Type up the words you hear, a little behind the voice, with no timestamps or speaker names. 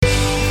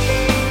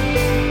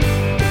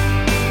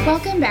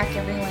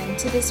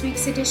to this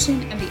week's edition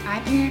of the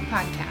iParent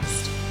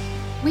Podcast.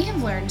 We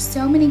have learned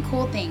so many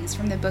cool things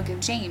from the book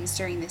of James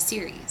during this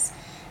series.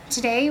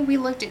 Today, we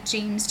looked at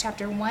James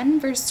chapter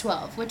 1, verse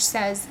 12, which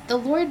says, "The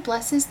Lord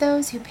blesses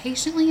those who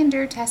patiently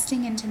endure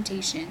testing and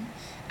temptation.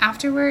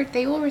 Afterward,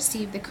 they will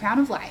receive the crown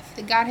of life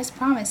that God has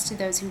promised to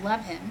those who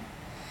love Him."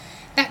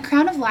 That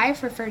crown of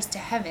life refers to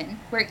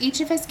heaven, where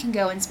each of us can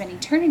go and spend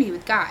eternity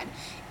with God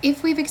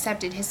if we've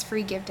accepted His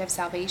free gift of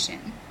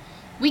salvation.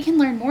 We can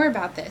learn more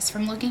about this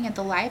from looking at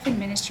the life and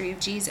ministry of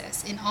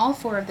Jesus in all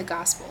four of the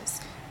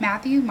Gospels: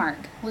 Matthew, Mark,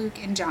 Luke,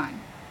 and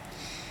John.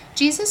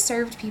 Jesus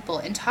served people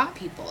and taught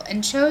people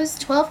and chose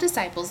 12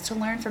 disciples to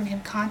learn from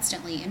Him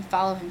constantly and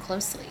follow Him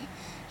closely.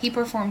 He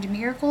performed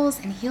miracles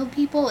and healed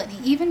people, and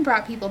He even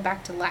brought people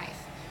back to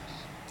life.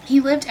 He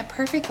lived a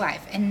perfect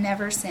life and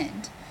never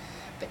sinned.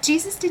 But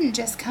Jesus didn't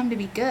just come to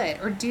be good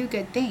or do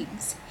good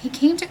things. He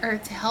came to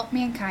earth to help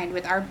mankind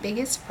with our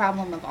biggest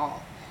problem of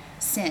all: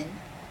 sin.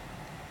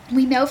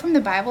 We know from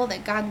the Bible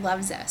that God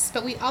loves us,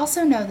 but we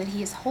also know that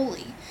He is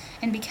holy,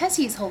 and because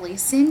He is holy,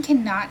 sin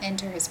cannot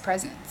enter His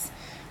presence.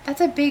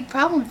 That's a big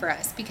problem for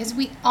us because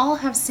we all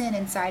have sin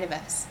inside of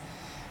us.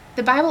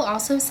 The Bible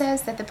also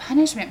says that the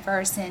punishment for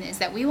our sin is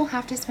that we will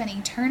have to spend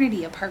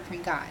eternity apart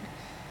from God.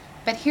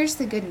 But here's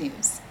the good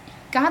news.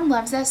 God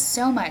loves us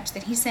so much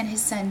that He sent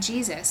His Son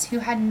Jesus, who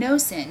had no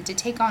sin, to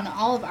take on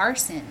all of our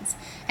sins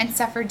and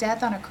suffer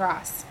death on a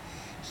cross.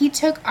 He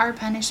took our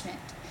punishment.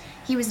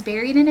 He was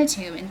buried in a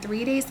tomb, and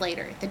 3 days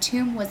later, the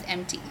tomb was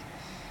empty.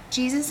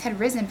 Jesus had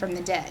risen from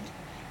the dead.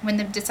 When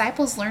the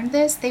disciples learned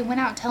this, they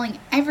went out telling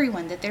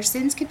everyone that their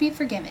sins could be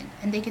forgiven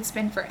and they could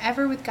spend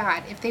forever with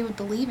God if they would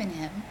believe in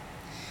Him.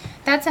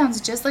 That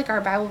sounds just like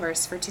our Bible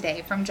verse for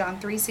today from John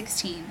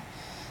 3:16.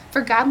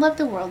 "For God loved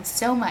the world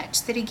so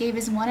much that He gave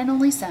His one and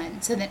only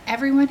Son, so that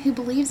everyone who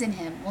believes in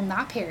Him will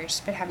not perish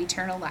but have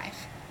eternal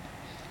life."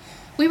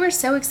 We were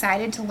so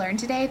excited to learn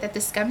today that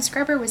the scum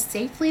scrubber was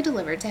safely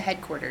delivered to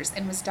headquarters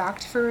and was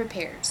docked for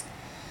repairs.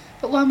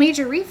 But while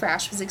Major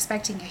Refresh was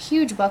expecting a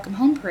huge welcome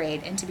home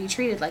parade and to be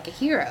treated like a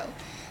hero,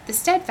 the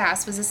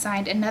Steadfast was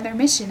assigned another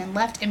mission and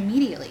left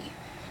immediately.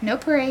 No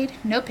parade,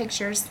 no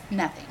pictures,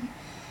 nothing.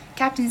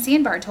 Captain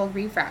Sandbar told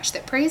Refresh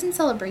that praise and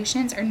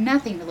celebrations are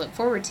nothing to look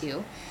forward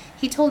to.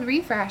 He told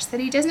Refresh that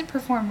he doesn't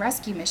perform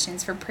rescue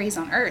missions for praise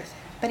on Earth,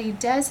 but he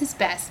does his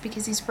best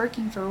because he's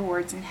working for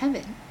rewards in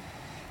heaven.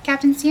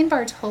 Captain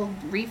Sandbar told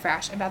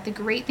Refresh about the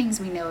great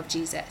things we know of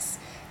Jesus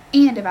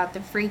and about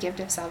the free gift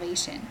of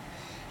salvation.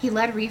 He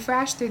led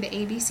Refresh through the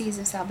ABCs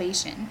of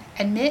salvation: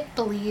 admit,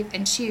 believe,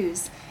 and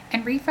choose,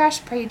 and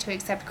Refresh prayed to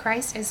accept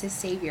Christ as his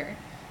Savior.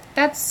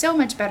 That's so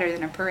much better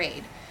than a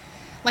parade.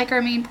 Like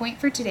our main point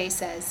for today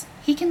says,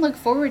 he can look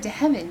forward to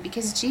heaven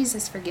because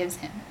Jesus forgives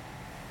him.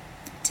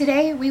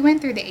 Today, we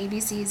went through the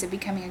ABCs of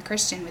becoming a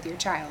Christian with your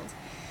child.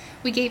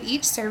 We gave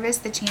each service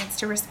the chance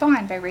to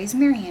respond by raising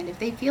their hand if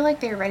they feel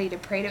like they are ready to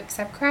pray to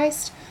accept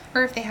Christ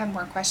or if they have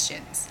more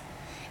questions.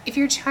 If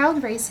your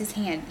child raised his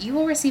hand, you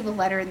will receive a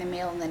letter in the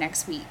mail in the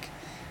next week.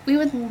 We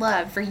would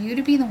love for you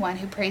to be the one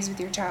who prays with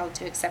your child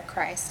to accept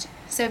Christ.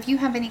 So if you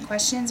have any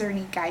questions or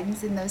need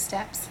guidance in those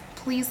steps,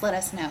 please let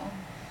us know.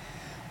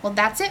 Well,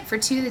 that's it for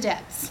To the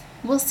Depths.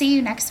 We'll see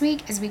you next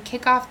week as we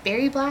kick off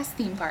Berry Blast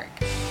Theme Park.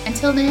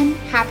 Until then,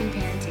 happy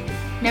parenting.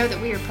 Know that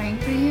we are praying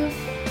for you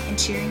and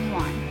cheering you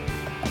on.